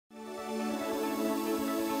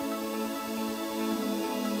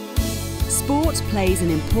Sport plays an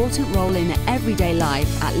important role in everyday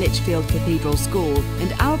life at Lichfield Cathedral School,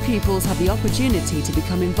 and our pupils have the opportunity to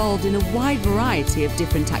become involved in a wide variety of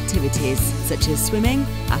different activities, such as swimming,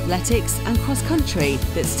 athletics and cross-country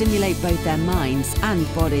that stimulate both their minds and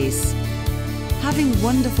bodies. Having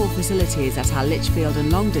wonderful facilities at our Lichfield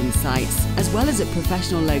and Longdon sites, as well as at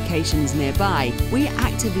professional locations nearby, we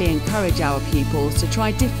actively encourage our pupils to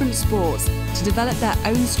try different sports to develop their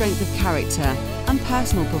own strength of character and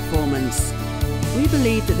personal performance. We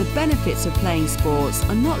believe that the benefits of playing sports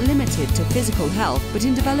are not limited to physical health, but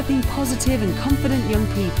in developing positive and confident young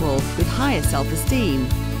people with higher self-esteem.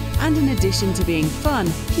 And in addition to being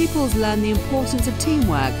fun, pupils learn the importance of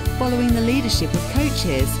teamwork, following the leadership of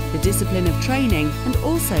coaches, the discipline of training, and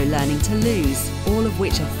also learning to lose, all of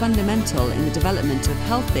which are fundamental in the development of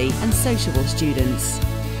healthy and sociable students.